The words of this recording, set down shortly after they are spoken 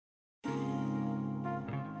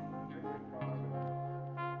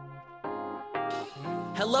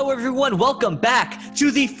Hello, everyone. Welcome back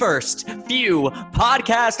to the First Few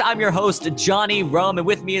podcast. I'm your host, Johnny Rome, and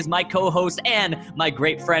with me is my co-host and my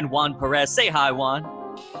great friend, Juan Perez. Say hi, Juan.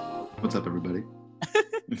 What's up, everybody?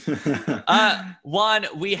 Juan,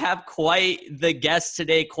 we have quite the guest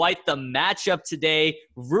today, quite the matchup today.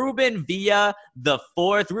 Ruben Villa the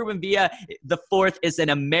Fourth. Ruben Villa the Fourth is an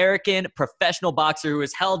American professional boxer who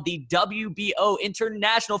has held the WBO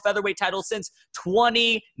international featherweight title since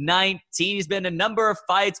 2019. He's been in a number of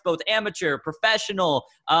fights, both amateur, professional.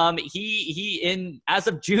 As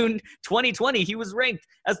of June 2020, he was ranked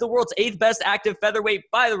as the world's 8th best active featherweight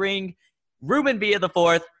by the ring. Ruben Villa the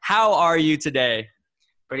Fourth, how are you today?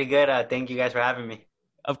 Pretty good. Thank you guys for having me.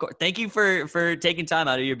 Of course. Thank you for taking time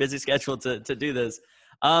out of your busy schedule to do this.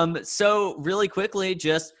 So really quickly,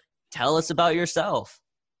 just tell us about yourself.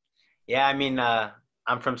 Yeah, I mean,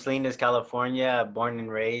 I'm from Salinas, California, born and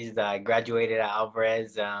raised. I graduated at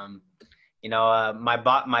Alvarez. My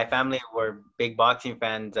family were big boxing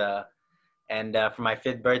fans. And for my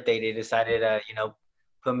 5th birthday, they decided,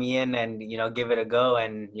 put me in and, give it a go.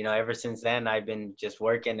 And, ever since then, I've been just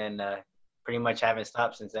working and pretty much haven't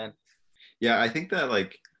stopped since then. Yeah, I think that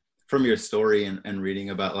like from your story and reading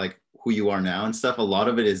about like who you are now and stuff, a lot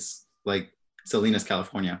of it is like Salinas,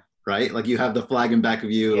 California, right? Like you have the flag in back of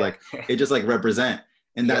you, Yeah. like it just like represent.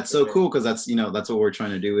 And Yeah, that's so sure. cool because that's what we're trying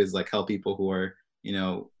to do is like help people who are,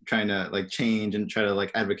 trying to like change and try to like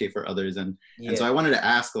advocate for others. And so I wanted to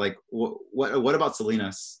ask like, what about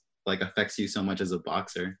Salinas like affects you so much as a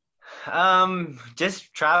boxer?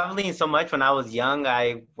 Just traveling so much when I was young.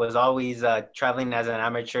 I was always traveling as an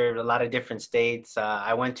amateur, a lot of different states.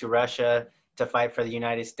 I went to Russia to fight for the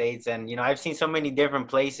United States. And, I've seen so many different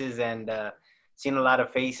places and seen a lot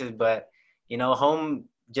of faces. But, home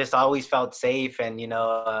just always felt safe. And,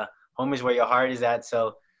 home is where your heart is at.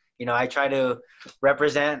 So, I try to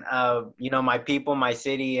represent, my people, my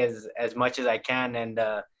city as much as I can. And,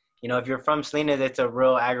 if you're from Salinas, it's a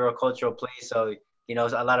real agricultural place. So,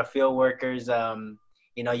 a lot of field workers,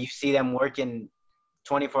 you see them working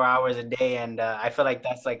 24 hours a day. And I feel like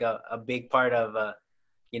that's like a big part of,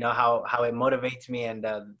 how it motivates me and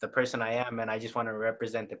the person I am. And I just want to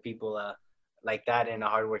represent the people like that in a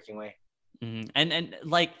hardworking way. Mm-hmm. And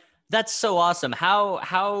like, that's so awesome.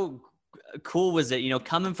 How cool was it,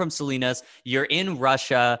 coming from Salinas, you're in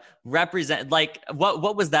Russia, what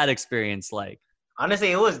was that experience like?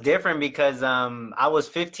 Honestly, it was different because I was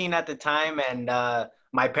 15 at the time, and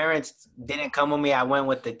my parents didn't come with me. I went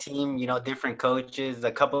with the team, different coaches,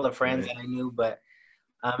 a couple of friends Right. that I knew, but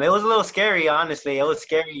it was a little scary, honestly. It was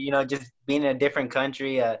scary, just being in a different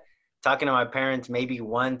country, talking to my parents maybe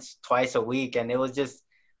once, twice a week, and it was just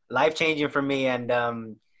life-changing for me. And,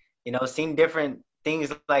 seeing different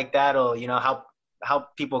things like that, or, how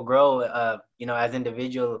people grow, as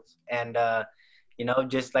individuals. And,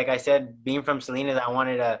 just like I said, being from Salinas, I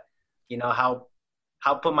wanted to,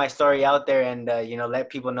 how put my story out there and,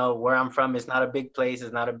 let people know where I'm from. It's not a big place.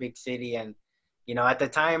 It's not a big city. And, at the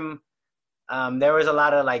time, there was a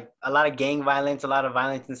lot of gang violence, a lot of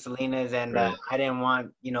violence in Salinas. And Right. I didn't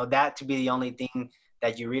want, that to be the only thing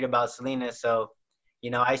that you read about Salinas. So,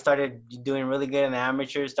 I started doing really good in the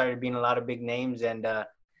amateurs, started being a lot of big names. And, I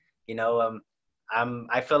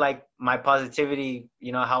feel like my positivity,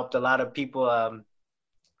 helped a lot of people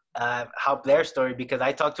help their story, because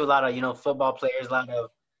I talked to a lot of, football players, a lot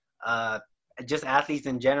of just athletes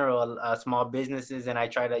in general, small businesses, and I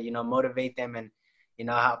try to, motivate them and,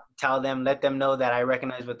 tell them, let them know that I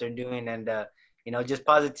recognize what they're doing. And, just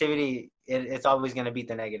positivity, it's always going to beat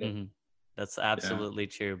the negative. Mm-hmm. That's absolutely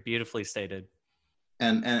true. Beautifully stated.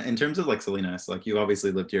 And in terms of like Salinas, like you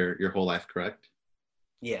obviously lived your whole life, correct?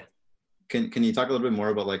 Yeah. Can you talk a little bit more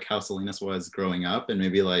about like how Salinas was growing up and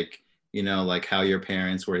maybe like, like how your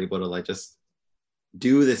parents were able to like just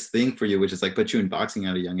do this thing for you, which is like put you in boxing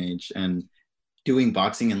at a young age, and doing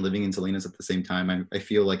boxing and living in Salinas at the same time. I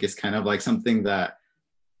feel like it's kind of like something that,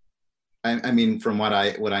 I mean, from what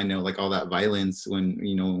I know, like all that violence when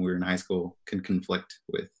we were in high school can conflict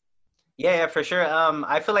with. Yeah, for sure.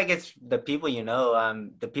 I feel like it's the people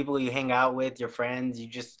the people you hang out with, your friends. You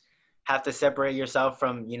just have to separate yourself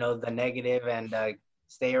from, the negative and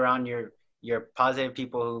stay around your positive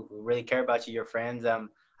people who really care about you, your friends.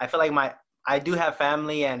 I feel like I do have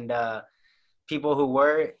family and people who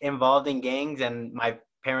were involved in gangs, and my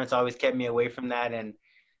parents always kept me away from that. And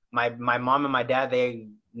my mom and my dad, they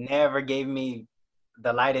never gave me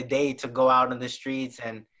the light of day to go out on the streets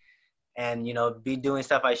and be doing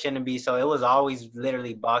stuff I shouldn't be. So it was always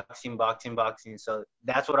literally boxing. So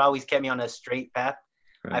that's what always kept me on a straight path.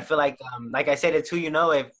 Right. I feel like I said, it's who you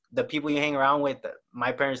know. If the people you hang around with,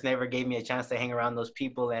 my parents never gave me a chance to hang around those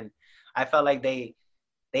people. And I felt like they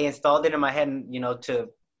they installed it in my head, you know, to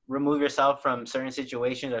remove yourself from certain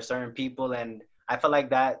situations or certain people. And I feel like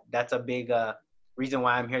that's a big reason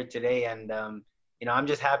why I'm here today. And you know, I'm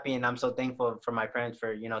just happy and I'm so thankful for my parents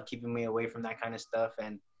for, you know, keeping me away from that kind of stuff.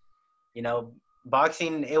 And you know,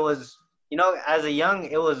 boxing, it was, you know, as a young,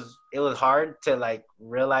 it was hard to like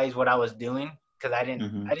realize what I was doing because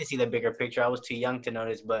Mm-hmm. I didn't see the bigger picture. I was too young to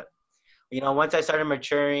notice. But you know, once I started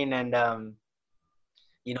maturing and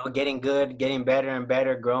you know, getting good, getting better and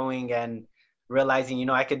better, growing and realizing, you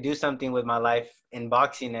know, I could do something with my life in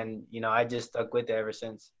boxing, and you know, I just stuck with it ever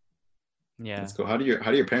since. Yeah. That's cool. How do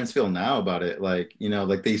your parents feel now about it? Like,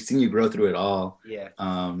 like they've seen you grow through it all. Yeah.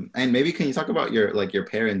 And maybe can you talk about your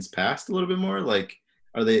parents' past a little bit more? Like,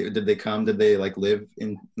 did they like live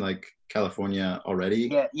in like California already?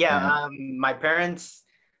 Yeah, yeah. And My parents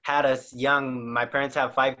had us young. My parents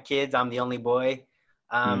have 5 kids. I'm the only boy.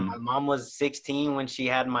 My mm, mom was 16 when she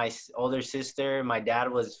had my older sister. My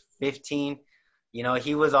dad was 15. You know,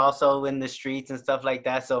 he was also in the streets and stuff like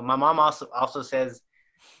that. So my mom also says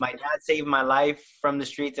my dad saved my life from the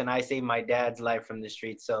streets, and I saved my dad's life from the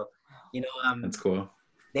streets. So, you know, that's cool.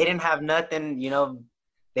 they didn't have nothing. You know,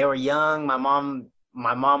 they were young. My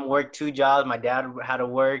mom worked 2 jobs. My dad had to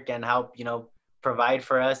work and help, you know, provide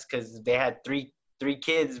for us because they had three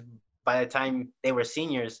kids by the time they were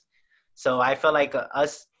seniors. So I felt like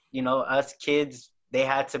us, you know, us kids, they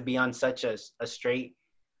had to be on such a straight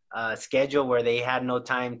schedule where they had no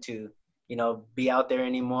time to, you know, be out there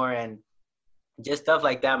anymore. And just stuff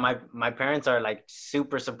like that. My parents are like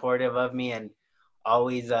super supportive of me and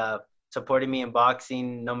always supporting me in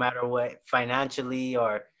boxing, no matter what, financially,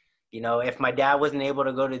 or you know, if my dad wasn't able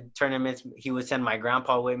to go to tournaments, he would send my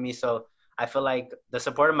grandpa with me. So I feel like the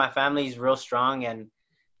support of my family is real strong, and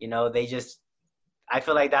you know, they just, I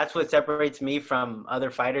feel like that's what separates me from other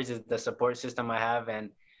fighters is the support system I have. And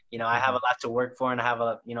you know, I have Mhm. a lot to work for, and I have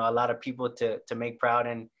a lot of people to make proud.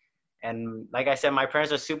 And like I said, my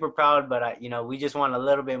parents are super proud, but you know, we just want a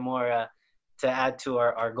little bit more to add to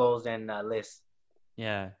our goals and list.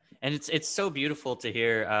 Yeah, and it's so beautiful to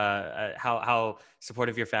hear how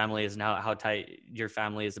supportive your family is and how tight your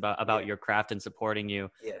family is Yeah, about your craft and supporting you.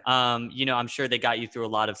 yeah. You know, I'm sure they got you through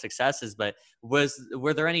a lot of successes, but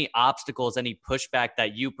were there any obstacles, any pushback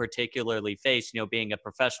that you particularly faced? You know, being a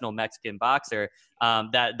professional Mexican boxer,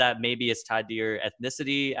 that maybe is tied to your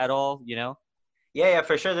ethnicity at all. You know? Yeah,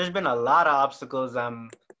 for sure. There's been a lot of obstacles.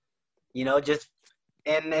 You know, just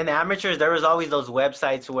in amateurs, there was always those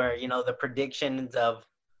websites where you know the predictions of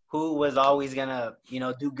who was always gonna, you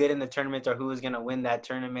know, do good in the tournament or who was gonna win that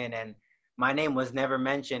tournament, and my name was never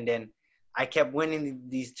mentioned, and I kept winning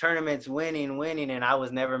these tournaments, winning, and I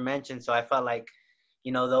was never mentioned. So I felt like,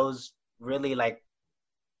 you know, those really like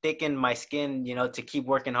thickened my skin, you know, to keep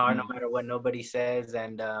working hard no Mm, matter what nobody says,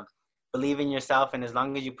 and believe in yourself. And as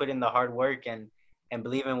long as you put in the hard work and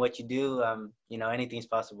believe in what you do, you know, anything's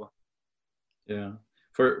possible. yeah.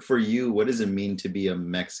 For you, what does it mean to be a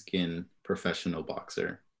Mexican professional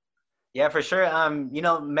boxer? Yeah, for sure. You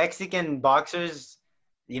know, Mexican boxers,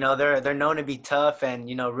 you know, they're known to be tough and,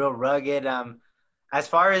 you know, real rugged. As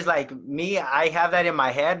far as like me, I have that in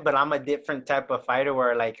my head, but I'm a different type of fighter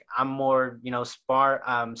where like I'm more, you know,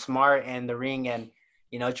 smart in the ring, and,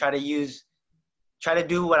 you know, try to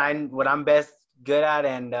do what I'm best good at,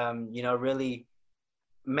 and you know, really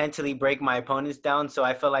mentally break my opponents down. So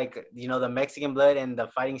I feel like, you know, the Mexican blood and the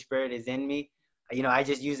fighting spirit is in me. You know, I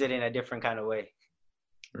just use it in a different kind of way.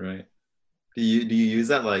 Right. Do you use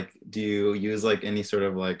that, like, do you use like any sort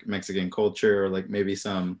of like Mexican culture, or like maybe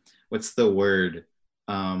some, what's the word,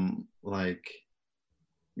 like,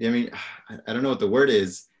 I mean, I don't know what the word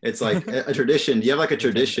is. It's like a tradition. Do you have like a Oh,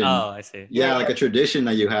 tradition? I see. Yeah, Yeah, like yeah, a tradition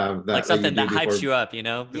that you have Like that you something do that hypes before. you up, you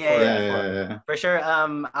know, yeah, before yeah. Yeah, before. yeah, yeah. For sure.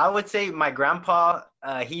 I would say my grandpa,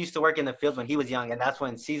 he used to work in the field when he was young, and that's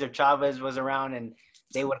when Cesar Chavez was around, and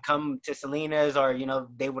they would come to Salinas, or you know,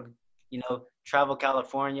 they would, you know, travel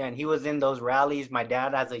California, and he was in those rallies. My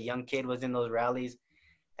dad, as a young kid, was in those rallies,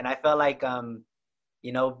 and I felt like,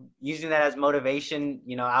 you know, using that as motivation,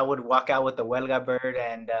 you know, I would walk out with the Huelga bird,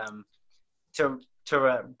 and to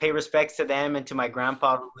pay respects to them and to my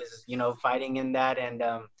grandpa who was, you know, fighting in that. And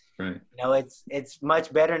Right. you know, it's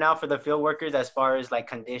much better now for the field workers as far as like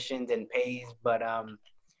conditions and pays. But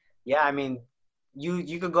yeah, I mean,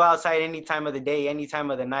 you could go outside any time of the day, any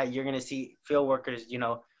time of the night. You're gonna see field workers, you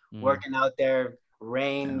know, Mm. working out there,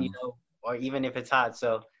 rain, you Yeah. know, or even if it's hot.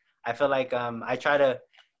 So I feel like I try to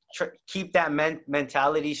keep that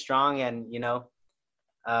mentality strong, and you know,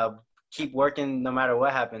 uh, keep working no matter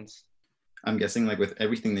what happens. I'm guessing like with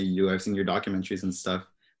everything that you do, I've seen your documentaries and stuff.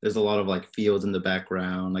 There's a lot of like fields in the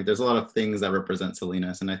background. Like there's a lot of things that represent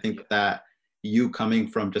Salinas, and I think Yeah. that you coming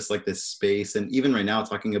from just like this space, and even right now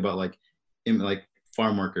talking about like like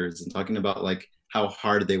farm workers and talking about like how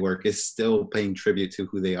hard they work is still paying tribute to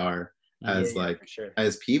who they are Yeah, as yeah, like for sure.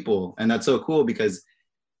 as people. And that's so cool because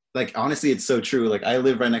like honestly it's so true. Like I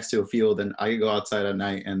live right next to a field and I go outside at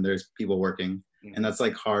night and there's people working, and that's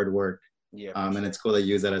like hard work. Yeah, for And sure. it's cool to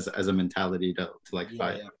use that as a mentality to like Yeah,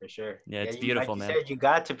 fight. yeah, for sure. Yeah, Yeah, it's you like beautiful, you man. said, you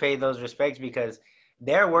got to pay those respects because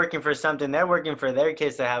they're working for something. They're working for their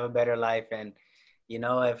kids to have a better life. And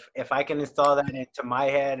if I can install that into my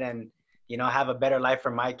head and have a better life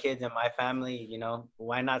for my kids and my family,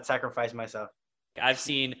 why not sacrifice myself? I've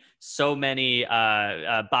seen so many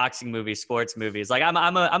boxing movies, sports movies. Like I'm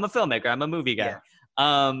a filmmaker. I'm a movie guy.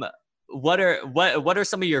 Yeah, What are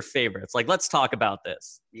some of your favorites? Like, let's talk about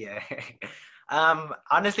this. yeah.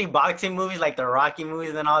 Honestly, boxing movies like the Rocky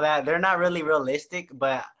movies and all that, they're not really realistic,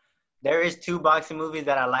 but there is two boxing movies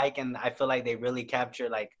that I like, and I feel like they really capture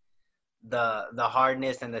like the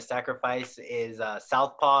hardness and the sacrifice is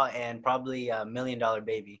Southpaw and probably $1 Million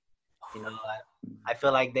Baby. I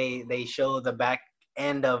feel like they show the back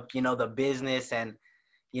end of the business and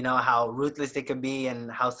how ruthless it could be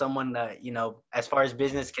and how someone as far as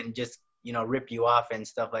business can just rip you off and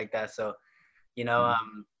stuff like that. So you know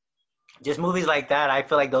um, just movies like that. I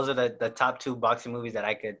feel like those are the top two boxing movies that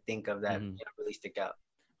I could think of that Mhm. really stick out.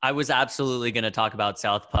 I was absolutely going to talk about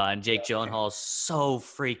Southpaw, and Jake Yeah. Gyllenhaal is so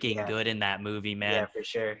freaking Yeah, good in that movie, yeah, man. for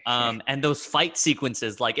sure. And those fight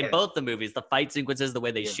sequences, like in Yeah, both the movies, the fight sequences, the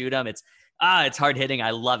way they yeah, shoot them, it's hard hitting.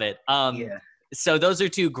 I love it. yeah. So those are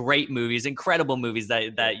two great movies, incredible movies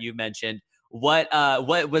that you mentioned. What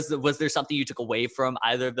was there something you took away from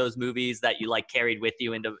either of those movies that you like carried with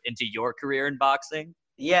you into your career in boxing?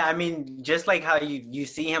 Yeah, I mean, just like how you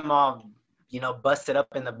see him all, busted up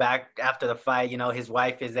in the back after the fight. His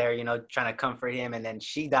wife is there, trying to comfort him, and then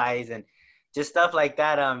she dies, and just stuff like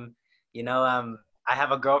that. I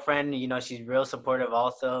have a girlfriend. She's real supportive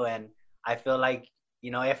also, and I feel like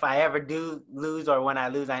if I ever do lose or when I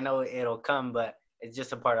lose, I know it'll come, but it's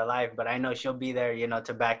just a part of life. But I know she'll be there,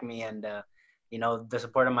 to back me, and the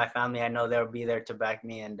support of my family. I know they'll be there to back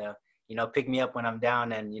me and pick me up when I'm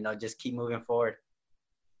down, and just keep moving forward.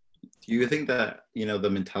 Do you think that, the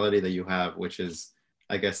mentality that you have, which is,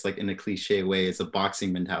 I guess, like in a cliche way, is a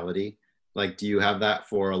boxing mentality? Like, do you have that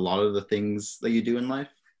for a lot of the things that you do in life?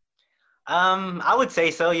 I would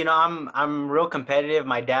say so. I'm real competitive.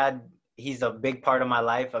 My dad, he's a big part of my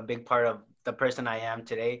life, a big part of the person I am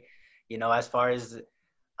today. As far as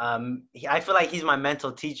I feel like he's my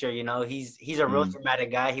mental teacher. He's a real Mm.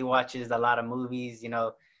 dramatic guy. He watches a lot of movies.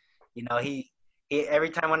 He every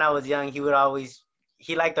time when I was young,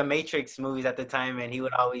 he liked the Matrix movies at the time, and he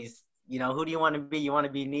would always, who do you want to be? You want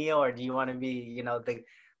to be Neo, or do you want to be,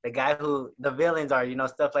 the guy who the villains are,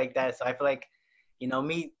 stuff like that. So I feel like,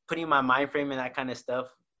 me putting my mind frame in that kind of stuff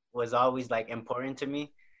was always like important to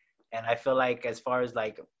me, and I feel like as far as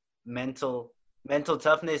like mental mental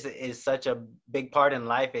toughness is such a big part in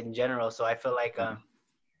life in general. So I feel like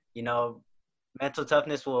you know mental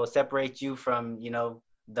toughness will separate you from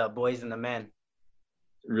the boys and the men.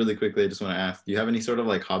 Really quickly, I just want to ask, do you have any sort of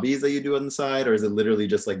like hobbies that you do on the side, or is it literally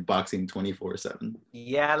just like boxing 24/7?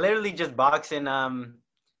 Yeah, literally just boxing. I'm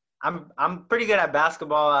pretty good at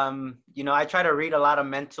basketball. I try to read a lot of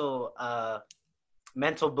mental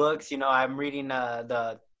books. I'm reading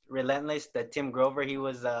the Relentless, the Tim Grover. He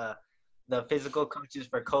was the physical coaches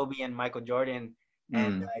for Kobe and Michael Jordan,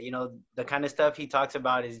 and Mm. the kind of stuff he talks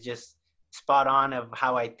about is just spot on of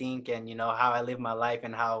how I think and how I live my life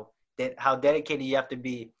and how dedicated you have to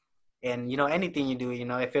be, and anything you do.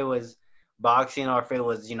 If it was boxing or if it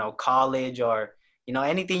was college or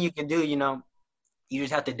anything you can do. You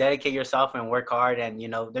just have to dedicate yourself and work hard, and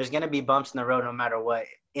there's gonna be bumps in the road no matter what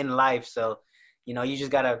in life. So you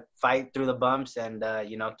just gotta fight through the bumps and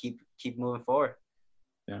keep moving forward.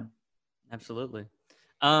 Yeah. Absolutely.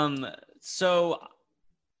 So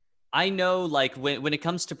I know, like when it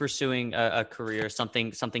comes to pursuing a career,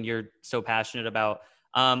 something you're so passionate about.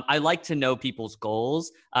 I like to know people's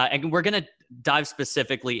goals, and we're gonna dive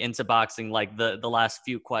specifically into boxing, like the last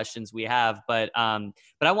few questions we have. But I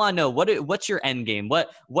want to know what's your end game? What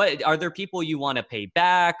are there people you want to pay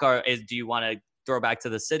back, or do you want to throw back to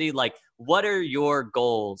the city? Like, what are your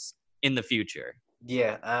goals in the future?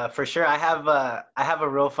 Yeah, for sure. I have a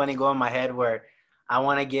real funny goal in my head where I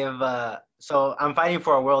want to give. So I'm fighting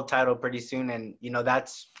for a world title pretty soon, and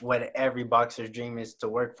that's what every boxer's dream is to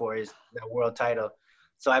work for is the world title.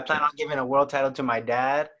 So I plan on giving a world title to my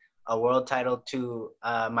dad, a world title to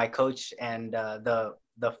my coach and the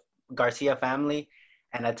Garcia family,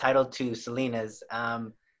 and a title to Selena's.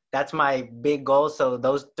 That's my big goal. So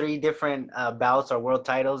those three different bouts are world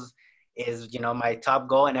titles, is, my top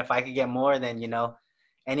goal. And if I could get more, then,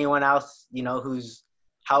 anyone else, who's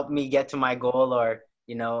helped me get to my goal or,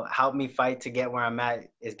 help me fight to get where I'm at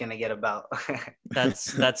is going to get a belt.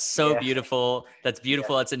 That's so Yeah. beautiful. That's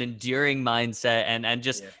beautiful. Yeah. It's an enduring mindset, and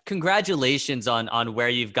just Yeah. congratulations on where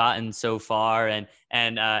you've gotten so far, and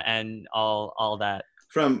all that.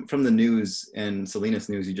 From the news and Selena's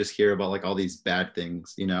news, you just hear about like all these bad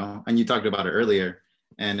things, and you talked about it earlier.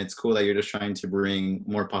 And it's cool that you're just trying to bring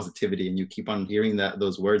more positivity, and you keep on hearing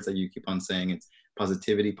those words that you keep on saying. It's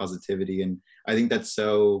positivity, positivity, and I think that's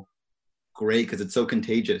so great because it's so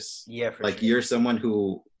contagious. Yeah, for like sure. You're someone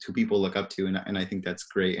who people look up to, and I think that's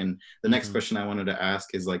great. And the next Mhm. question I wanted to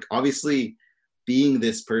ask is, like, obviously being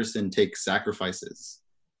this person takes sacrifices.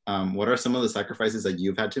 What are some of the sacrifices that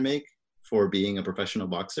you've had to make for being a professional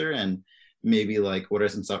boxer, and maybe like what are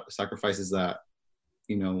some sacrifices that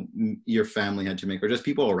your family had to make, or just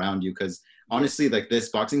people around you? Because honestly, like, this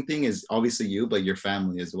boxing thing is obviously you, but your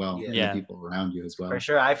family as well, and the Yeah. people around you as well. For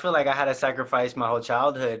sure. I feel like I had to sacrifice my whole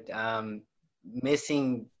childhood,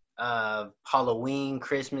 missing Halloween,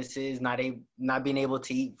 Christmases, not being able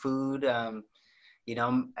to eat food, and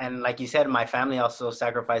like you said, my family also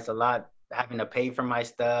sacrificed a lot, having to pay for my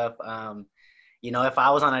stuff. If I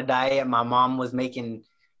was on a diet, my mom was making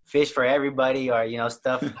fish for everybody, or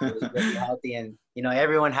stuff that was really healthy, and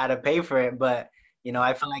everyone had to pay for it. But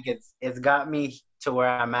I feel like it's got me to where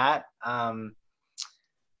I'm at.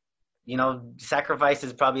 Sacrifice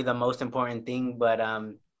is probably the most important thing, but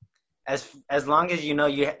as long as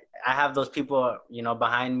I have those people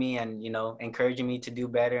behind me and encouraging me to do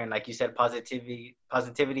better, and like you said,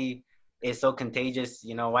 positivity is so contagious.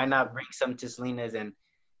 Why not bring some to Selena's and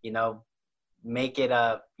make it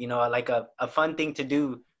like a fun thing to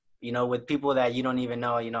do, with people that you don't even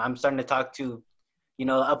know. I'm starting to talk to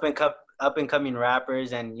up and coming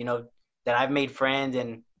rappers, and that I've made friends,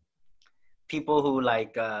 and people who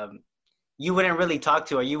like you wouldn't really talk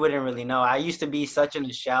to, or you wouldn't really know. I used to be such in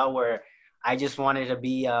a shell where I just wanted to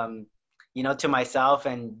be, to myself,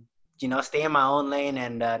 and, stay in my own lane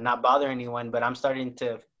and not bother anyone. But I'm starting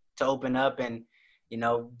to open up and,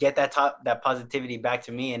 get that positivity back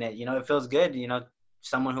to me. And it feels good,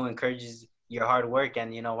 someone who encourages your hard work,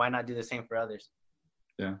 and, why not do the same for others?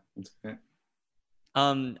 Yeah, that's great.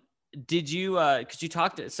 Did you, could you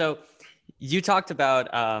talk to, so you talked about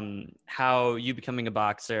how you becoming a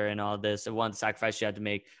boxer and all this, and one sacrifice you had to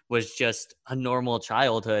make was just a normal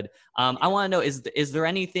childhood. I want to know, is there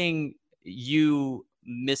anything you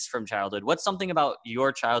miss from childhood? What's something about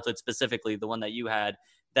your childhood, specifically the one that you had,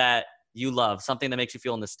 that you love, something that makes you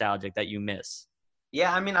feel nostalgic that you miss?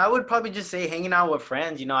 Yeah, I mean, I would probably just say hanging out with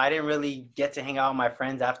friends. I didn't really get to hang out with my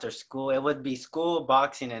friends after school. It would be school,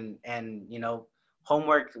 boxing, and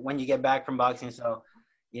homework when you get back from boxing. So,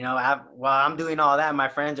 while I'm doing all that, my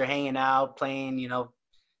friends are hanging out, playing,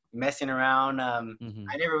 messing around. I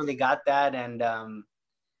never really got that, and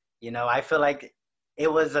I feel like it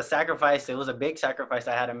was a sacrifice. It was a big sacrifice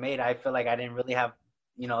I had to make. I feel like I didn't really have,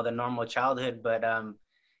 the normal childhood, but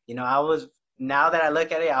I was. Now that I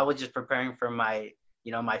look at it, I was just preparing for my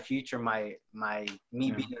my future, me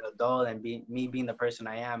being an adult and me being the person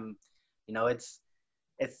I am. It's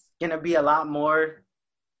gonna be a lot more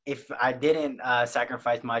if I didn't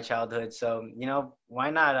sacrifice my childhood. So why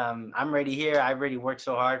not? I'm ready here. I've already worked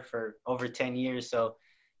so hard for over 10 years. So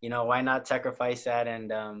why not sacrifice that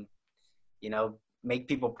and make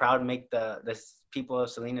people proud, make the people of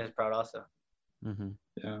Salinas proud also.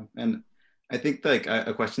 Yeah, and I think like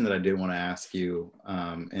a question that I did want to ask you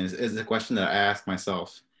is a question that I asked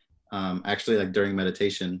myself actually, like, during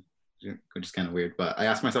meditation, which is kind of weird, but I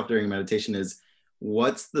asked myself during meditation is,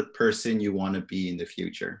 what's the person you want to be in the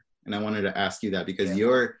future? And I wanted to ask you that because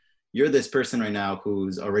you're this person right now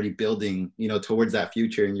who's already building, towards that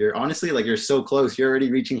future, and you're honestly, like, you're so close. You're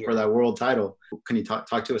already reaching for that world title. Can you talk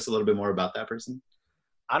to us a little bit more about that person?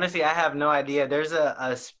 Honestly, I have no idea. There's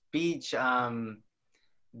a speech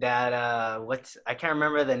that I can't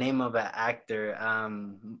remember the name of an actor,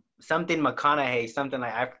 something McConaughey, something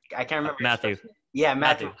like I can't remember Matthew. Yeah,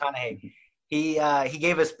 Matthew McConaughey. He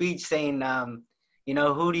gave a speech saying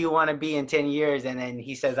who do you want to be in 10 years, and then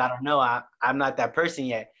he says, I don't know, I'm not that person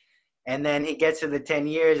yet. And then he gets to the 10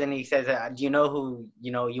 years and he says, do you know who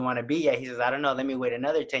you want to be yet? He says, I don't know, let me wait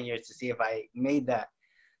another 10 years to see if I made that.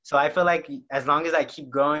 So I feel like as long as I keep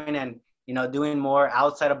growing and doing more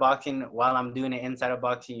outside of boxing while I'm doing it inside of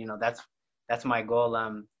boxing, that's my goal.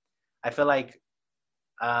 I feel like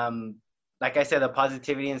I said, the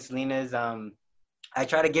positivity in Selena's, I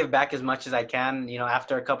try to give back as much as I can.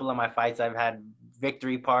 After a couple of my fights, I've had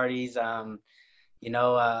victory parties.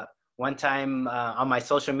 One time on my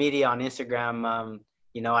social media on Instagram,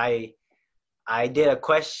 I did a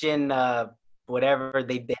question, whatever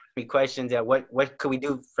they asked me questions at what could we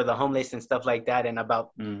do for the homeless and stuff like that. And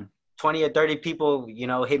about 20 or 30 people,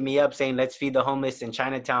 hit me up saying, let's feed the homeless in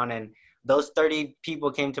Chinatown. And those 30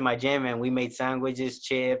 people came to my gym and we made sandwiches,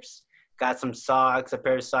 chips, got some socks, a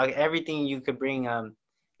pair of socks, everything you could bring,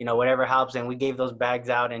 whatever helps. And we gave those bags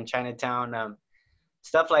out in Chinatown,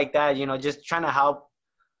 stuff like that, just trying to help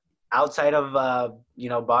outside of,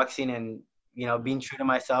 boxing and, being true to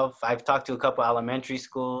myself. I've talked to a couple elementary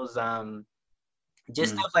schools,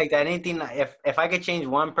 just stuff like that. Anything, if I could change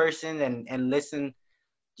one person and listen,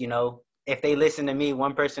 if they listen to me,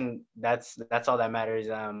 one person, that's all that matters.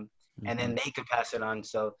 And then they could pass it on.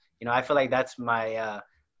 So, I feel like that's my,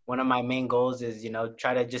 one of my main goals is,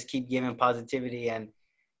 try to just keep giving positivity. And,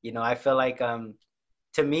 I feel like,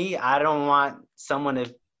 to me, I don't want someone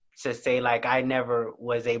to say like, I never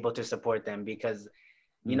was able to support them, because,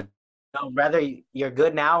 whether you're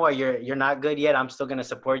good now or you're not good yet, I'm still going to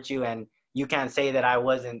support you. And you can't say that I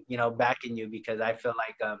wasn't, backing you, because I feel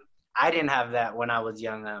like, I didn't have that when I was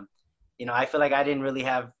young. I feel like I didn't really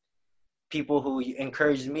have people who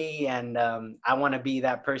encouraged me, and I want to be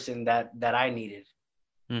that person that I needed.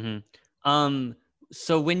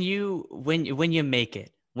 So when you make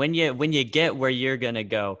it, when you get where you're gonna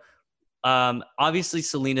go, obviously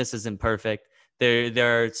Salinas isn't perfect.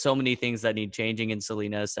 There are so many things that need changing in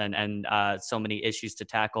Salinas, and so many issues to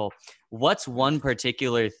tackle. What's one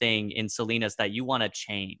particular thing in Salinas that you want to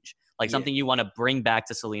change? Like something you want to bring back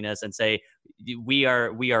to Salinas and say, we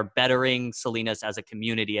are bettering Salinas as a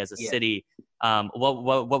community, as a city.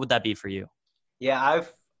 What would that be for you? Yeah,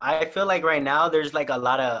 I feel like right now there's like a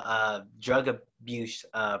lot of drug abuse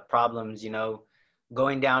problems.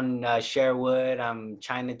 Going down Sherwood,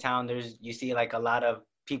 Chinatown. You see like a lot of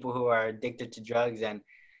people who are addicted to drugs, and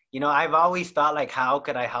I've always thought like, how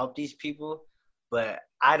could I help these people? But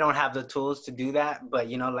I don't have the tools to do that. But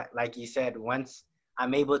like you said, once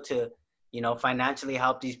I'm able to, financially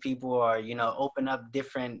help these people, or, open up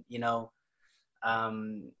different,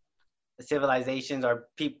 civilizations, or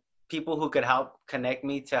people who could help connect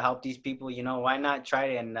me to help these people, why not try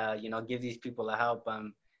and, give these people a help?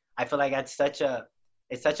 I feel like it's such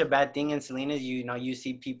a bad thing in Salinas. You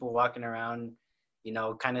see people walking around,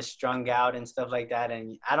 kind of strung out and stuff like that.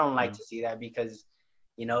 And I don't like to see that, because,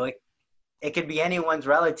 it could be anyone's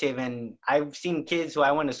relative. And I've seen kids who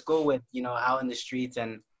I went to school with, out in the streets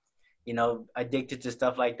and, addicted to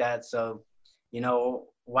stuff like that. So,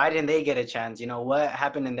 why didn't they get a chance? What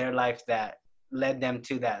happened in their life that led them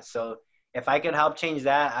to that? So if I could help change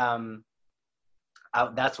that,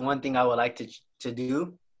 that's one thing I would like to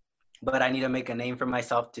do, but I need to make a name for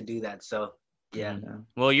myself to do that. So, yeah.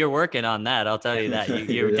 Well, you're working on that. I'll tell you that.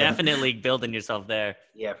 You're definitely building yourself there.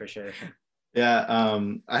 Yeah, for sure. Yeah,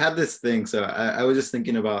 I had this thing. So I was just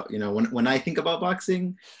thinking about, when I think about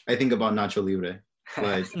boxing, I think about Nacho Libre.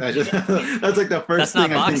 Like that's like the first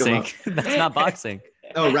thing I think about. That's not boxing.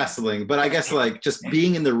 Oh, wrestling. But I guess like just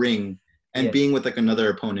being in the ring and being with like another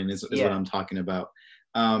opponent is what I'm talking about.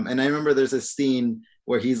 And I remember there's a scene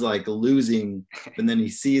where he's like losing, and then he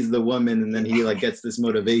sees the woman, and then he like gets this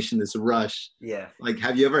motivation, this rush. Yeah. Like,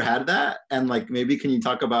 have you ever had that? And like, maybe can you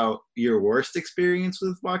talk about your worst experience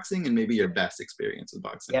with boxing and maybe your best experience with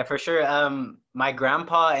boxing? Yeah, for sure. My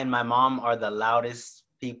grandpa and my mom are the loudest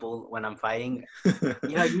people when I'm fighting.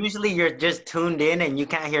 Usually you're just tuned in and you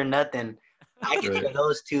can't hear nothing. I can hear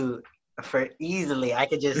those two for easily. I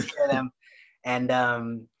could just hear them,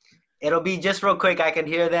 and it'll be just real quick. I can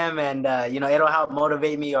hear them, and it'll help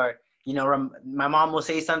motivate me, or my mom will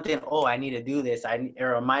say something. Oh, I need to do this. It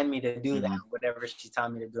remind me to do that. Whatever she's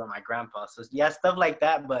telling me to do. On my grandpa. So yeah, stuff like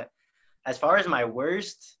that. But as far as my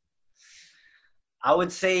worst, I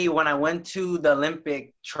would say when I went to the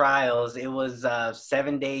Olympic trials, it was a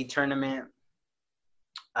 7-day tournament.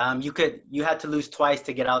 You had to lose twice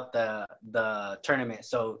to get out the tournament.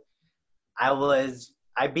 So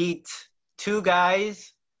I beat 2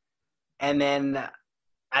 guys, and then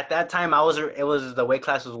at that time the weight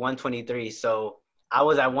class was 123. So I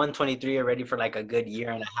was at 123 already for like a good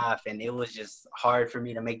year and a half, and it was just hard for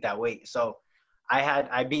me to make that weight. So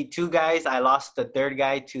I beat 2 guys. I lost the 3rd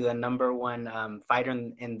guy to the number 1 fighter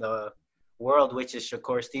in the world, which is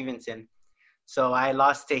Shakur Stevenson. So I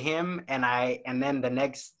lost to him, and then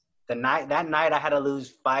that night I had to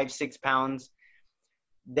lose 5-6 pounds.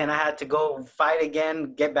 Then I had to go fight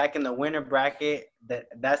again, get back in the winner bracket.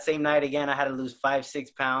 That same night again, I had to lose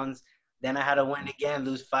 5-6 pounds. Then I had to win again,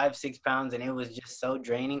 lose 5-6 pounds, and it was just so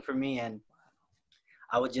draining for me. And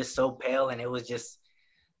I was just so pale, and it was just.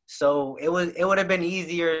 So it would have been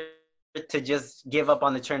easier to just give up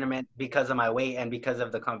on the tournament because of my weight and because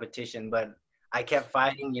of the competition. But I kept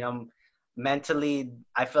fighting. mentally,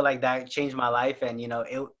 I feel like that changed my life. And,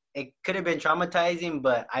 it could have been traumatizing,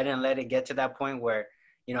 but I didn't let it get to that point where,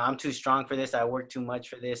 I'm too strong for this. I work too much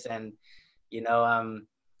for this. And, you know, um,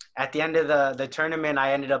 at the end of the tournament,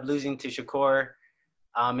 I ended up losing to Shakur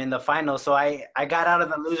in the finals. So I got out of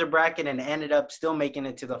the loser bracket and ended up still making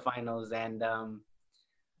it to the finals. And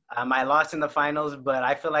I lost in the finals, but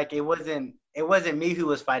I feel like it wasn't me who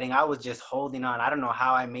was fighting. I was just holding on. I don't know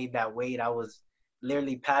how I made that weight. I was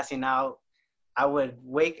literally passing out. I would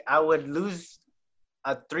lose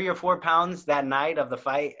 3 or 4 pounds that night of the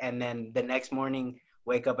fight, and then the next morning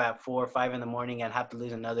wake up at 4 or 5 in the morning and have to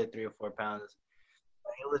lose another 3 or 4 pounds.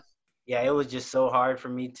 It was, yeah, it was just so hard for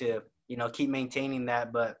me to, keep maintaining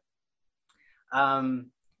that. But um,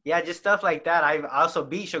 yeah, just stuff like that. I've also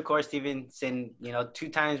beat Shakur Stevenson, 2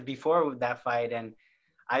 times before that fight, and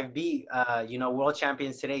I've beat, world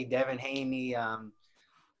champions today, Devin Haney,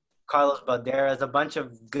 Carlos Balderas, a bunch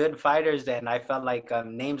of good fighters, and I felt like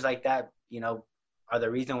names like that, are the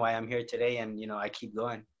reason why I'm here today, and I keep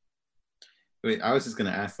going. Wait, I was just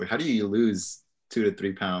gonna ask, like, how do you lose 2 to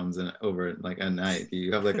 3 pounds and over like a night? Do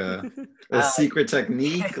you have like a secret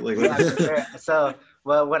technique? Like, yeah, for sure. So,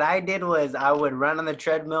 well, what I did was I would run on the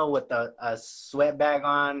treadmill with a sweat bag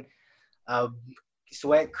on,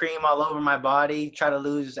 sweat cream all over my body, try to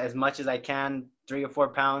lose as much as I can, 3 or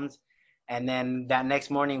 4 pounds. And then that next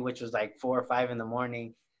morning, which was like 4 or 5 in the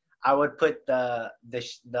morning, I would put the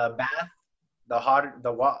bath, the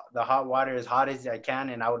hot water as hot as I can,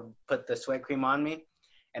 and I would put the sweat cream on me,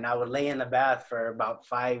 and I would lay in the bath for about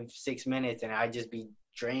 5, 6 minutes, and I'd just be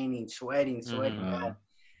draining, sweating bad.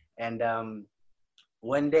 And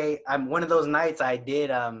one day, one of those nights I did,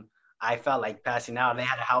 I felt like passing out. They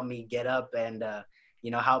had to help me get up and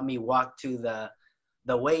help me walk to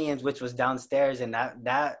the weigh-ins, which was downstairs, and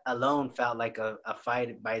that alone felt like a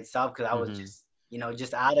fight by itself, because I was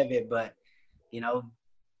just out of it. But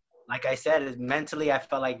like I said, mentally I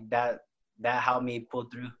felt like that helped me pull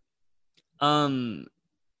through.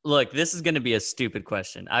 Look, this is going to be a stupid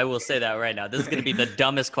question. I will say that right now. This is going to be the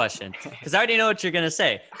dumbest question, because I already know what you're going to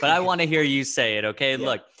say, but I want to hear you say it. Okay. Yeah.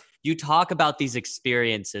 Look, you talk about these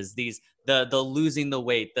experiences, the losing the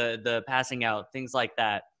weight, the passing out, things like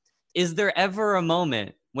that. Is there ever a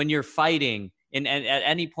moment when you're fighting and at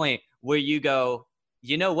any point where you go,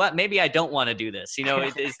 you know what, maybe I don't want to do this?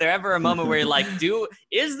 Is there ever a moment where you're like,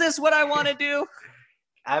 is this what I want to do?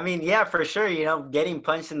 I mean, yeah, for sure. Getting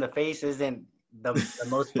punched in the face isn't the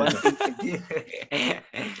most fun thing to do.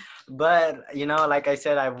 But, like I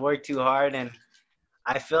said, I've worked too hard, and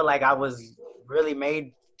I feel like I was really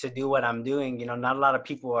made to do what I'm doing. Not a lot of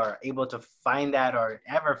people are able to find that or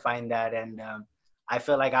ever find that. And I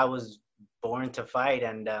feel like I was born to fight.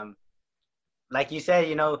 And like you said,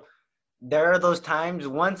 there are those times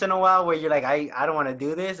once in a while where you're like, I don't want to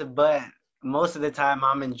do this, but most of the time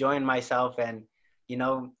I'm enjoying myself, and,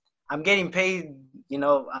 I'm getting paid, a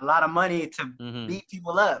lot of money to beat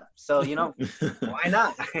people up. So, why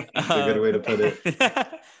not? That's a good way to put it.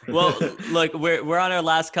 Well, look, we're on our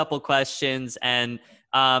last couple questions, and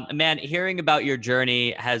man, hearing about your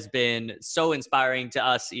journey has been so inspiring to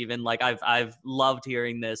us. Even like I've loved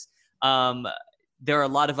hearing this. There are a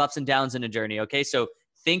lot of ups and downs in a journey. Okay, so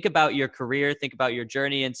think about your career, think about your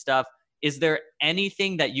journey and stuff. Is there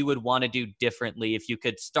anything that you would want to do differently if you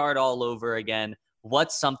could start all over again?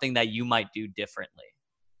 What's something that you might do differently?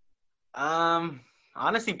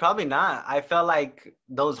 Honestly, probably not. I felt like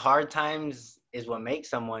those hard times is what makes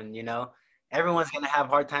someone, everyone's going to have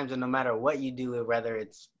hard times, and no matter what you do, whether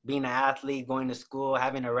it's being an athlete, going to school,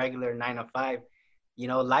 having a regular 9 to 5,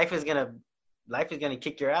 life is going to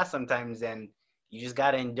kick your ass sometimes, and you just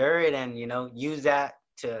got to endure it and, use that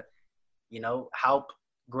to, help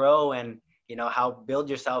grow and, help build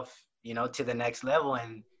yourself, to the next level.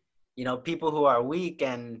 And, people who are weak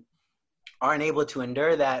and aren't able to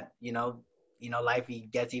endure that, life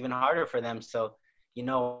gets even harder for them. So,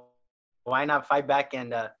 why not fight back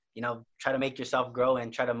and, try to make yourself grow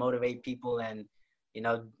and try to motivate people and,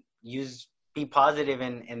 be positive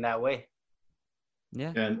in that way.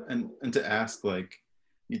 Yeah. And to ask, like,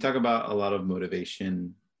 you talk about a lot of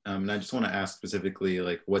motivation. And I just want to ask specifically,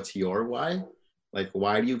 like, what's your why? Like,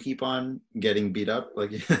 why do you keep on getting beat up,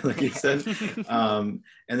 like you said? And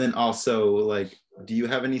then also, like, do you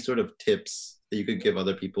have any sort of tips that you could give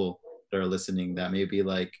other people that are listening that maybe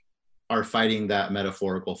like are fighting that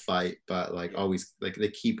metaphorical fight, but like always like they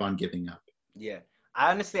keep on giving up? Yeah,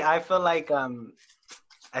 honestly, I feel like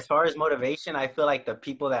as far as motivation, I feel like the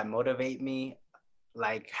people that motivate me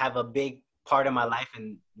like have a big part of my life,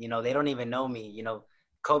 and they don't even know me.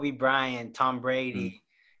 Kobe Bryant, Tom Brady,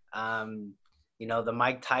 the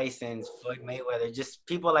Mike Tysons, Floyd Mayweather, just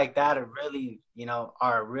people like that are really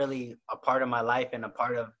a part of my life and a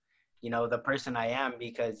part of, the person I am,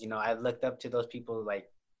 because, I looked up to those people, like,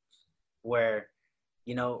 where,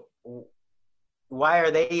 you know, why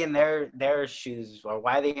are they in their shoes, or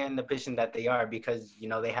why are they in the position that they are? Because,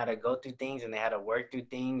 they had to go through things and they had to work through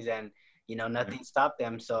things, and, nothing stopped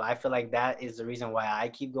them. So I feel like that is the reason why I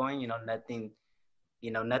keep going.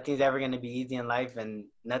 Nothing's ever going to be easy in life, and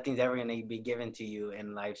nothing's ever going to be given to you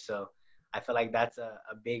in life. So I feel like that's a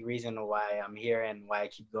big reason why I'm here and why I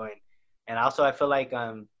keep going. And also I feel like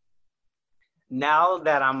now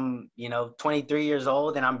that I'm 23 years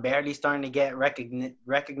old and I'm barely starting to get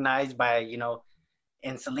recognized by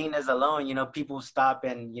in Salinas alone, people stop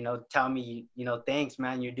and tell me, thanks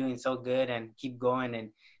man, you're doing so good and keep going, and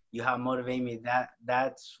you help motivate me.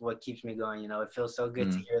 That's what keeps me going. It feels so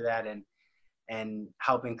good to hear that and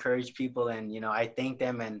help encourage people. And I thank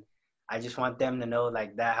them, and I just want them to know,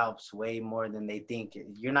 like, that helps way more than they think.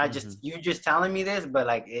 You're not just you're just telling me this, but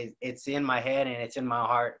like it's in my head and it's in my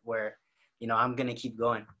heart, where I'm gonna keep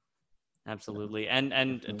going. Absolutely.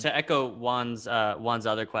 And to echo Juan's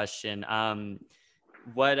other question,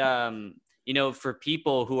 what for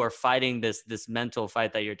people who are fighting this mental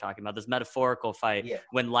fight that you're talking about, this metaphorical fight,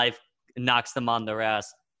 when life knocks them on their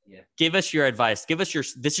ass, give us your advice.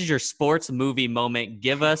 This is your sports movie moment.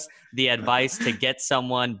 Give us the advice to get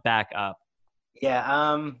someone back up.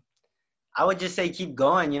 I would just say keep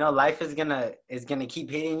going. Life is gonna keep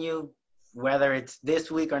hitting you, whether it's this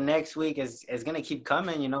week or next week. Is gonna keep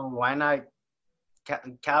coming. Why not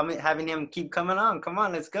having him keep coming on? Come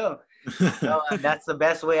on, let's go. That's the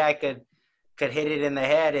best way I could hit it in the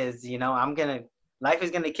head. Is life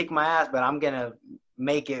is gonna kick my ass, but I'm gonna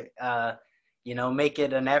make it make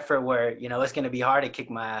it an effort where it's gonna be hard to kick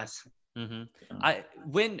my ass. Can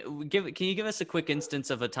you give us a quick instance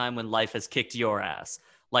of a time when life has kicked your ass,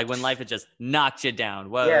 like when life has just knocked you down?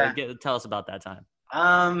 Tell us about that time.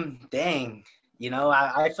 Dang,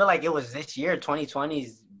 I feel like it was this year.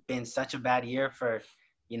 2020's been such a bad year for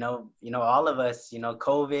all of us.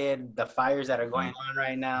 COVID, the fires that are going on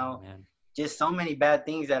right now, just so many bad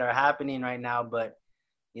things that are happening right now. But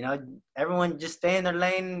everyone just stay in their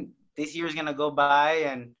lane. This year's gonna go by,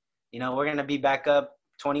 and we're gonna be back up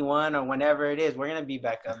 21 or whenever it is. We're gonna be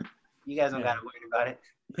back up. You guys don't gotta worry about it.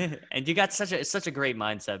 And you got such a great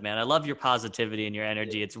mindset, man. I love your positivity and your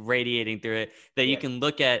energy. It's radiating through it, that you can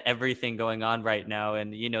look at everything going on right now,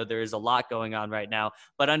 and there is a lot going on right now,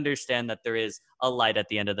 but understand that there is a light at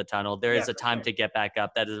the end of the tunnel. There is a time to get back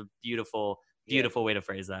up. That is a beautiful way to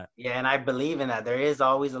phrase that. Yeah, and I believe in that. There is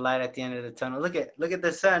always a light at the end of the tunnel. Look at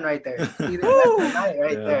the sun right there. See, that's the light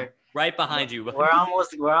right there. Right behind you. We're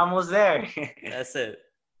almost there. That's it.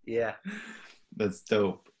 Yeah. That's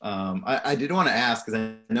dope. I did want to ask, because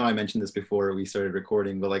I know I mentioned this before we started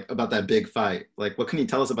recording, but like about that big fight. Like, what can you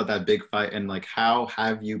tell us about that big fight, and like how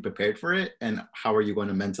have you prepared for it, and how are you going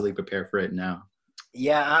to mentally prepare for it now?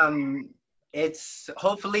 Yeah, it's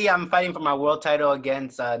hopefully I'm fighting for my world title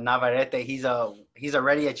against Navarrete. He's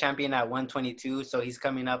already a champion at 122, so he's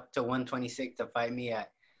coming up to 126 to fight me at.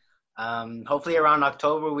 Hopefully around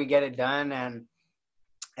October we get it done. And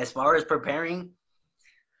as far as preparing,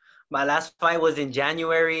 my last fight was in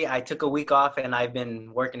January. I took a week off and I've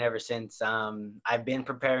been working ever since. I've been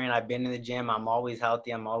preparing. I've been in the gym. I'm always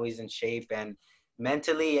healthy. I'm always in shape. And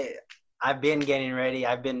mentally, I've been getting ready.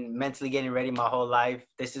 I've been mentally getting ready my whole life.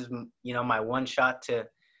 This is, my one shot to,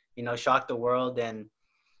 shock the world. And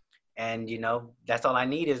that's all I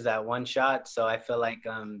need is that one shot. So I feel like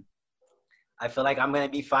I'm going to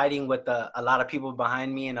be fighting with a lot of people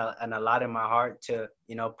behind me and a lot in my heart to,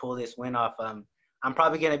 pull this win off. I'm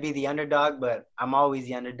probably going to be the underdog, but I'm always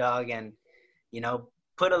the underdog, and,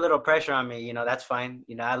 put a little pressure on me, that's fine.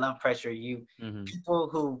 I love pressure. People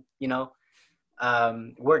who,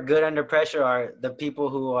 work good under pressure are the people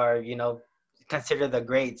who are, considered the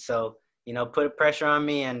greats. So, put pressure on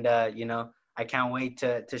me, and, I can't wait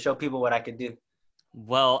to show people what I could do.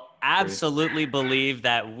 Well, absolutely believe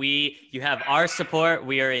that you have our support.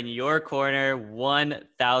 We are in your corner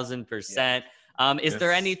 1,000%. Is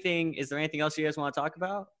there anything else you guys want to talk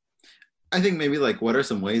about? I think maybe like, what are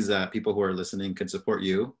some ways that people who are listening could support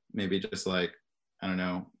you? Maybe just like, I don't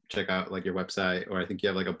know, check out like your website, or I think you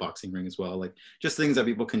have like a boxing ring as well. Like, just things that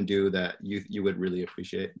people can do that you would really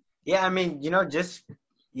appreciate. Yeah, I mean, just,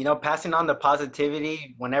 passing on the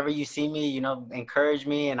positivity. Whenever you see me, encourage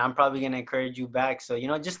me, and I'm probably going to encourage you back. So,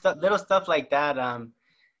 just little stuff like that.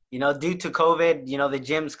 Due to COVID, the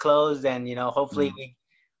gym's closed, and, hopefully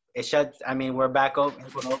it shuts. I mean, we're back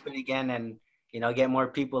open again, and, get more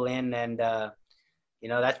people in. And,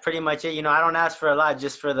 that's pretty much it. I don't ask for a lot,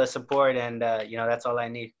 just for the support, and that's all I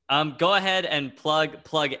need. Go ahead and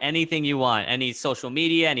plug anything you want. Any social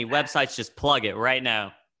media, any websites, just plug it right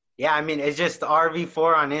now. Yeah, I mean, it's just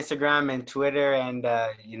RV4 on Instagram and Twitter, and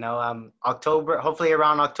October, hopefully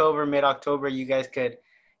around October, mid-October, you guys could,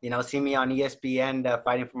 see me on ESPN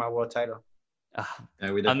fighting for my world title.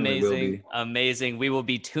 Yeah, we definitely will be. Amazing. We will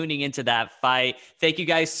be tuning into that fight. Thank you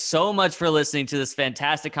guys so much for listening to this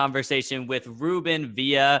fantastic conversation with Ruben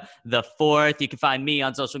Villa the Fourth. You can find me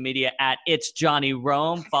on social media at It's Johnny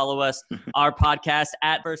Rome. Follow us, our podcast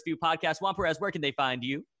at First View Podcast. Juan Perez, where can they find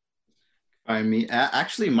you? Find me.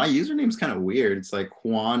 Actually, my username is kind of weird. It's like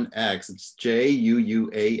Juan X. It's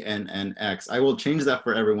JUUANNX. I will change that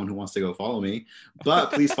for everyone who wants to go follow me.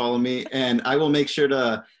 But please follow me, and I will make sure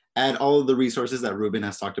to add all of the resources that Ruben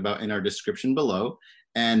has talked about in our description below.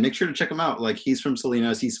 And make sure to check him out. Like, he's from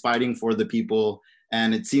Salinas. He's fighting for the people.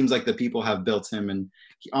 And it seems like the people have built him. And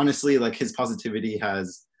honestly, like, his positivity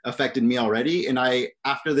has affected me already. And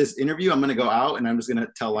after this interview, I'm going to go out and I'm just going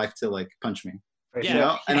to tell life to, like, punch me.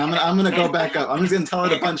 Yeah. And I'm gonna go back up. I'm just gonna tell her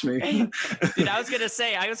to punch me. Dude, I was gonna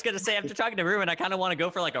say after talking to Ruben, I kind of want to go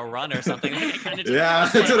for like a run or something. Like,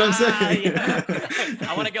 that's what I'm saying.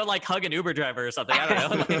 I want to go like hug an Uber driver or something. I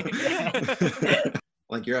don't know.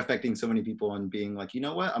 Like, you're affecting so many people and being like, you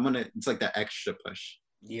know what? It's like that extra push.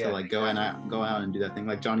 Yeah. To like go out and do that thing.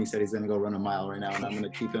 Like Johnny said, he's gonna go run a mile right now, and I'm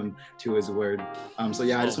gonna keep him to his word. So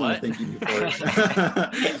yeah, I just want to thank you before.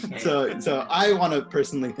 so I want to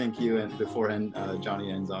personally thank you, and beforehand,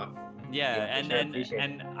 Johnny ends off. Yeah,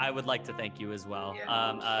 and I would like to thank you as well.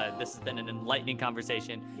 Yeah. This has been an enlightening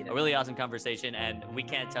conversation, a really awesome conversation, and we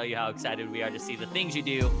can't tell you how excited we are to see the things you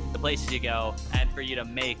do, the places you go, and for you to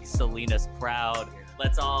make Salinas proud.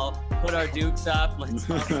 Let's all put our dukes up. Let's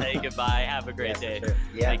all say goodbye. Have a great day. Sure.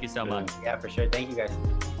 Yeah. Thank you so much. Yeah, for sure. Thank you guys.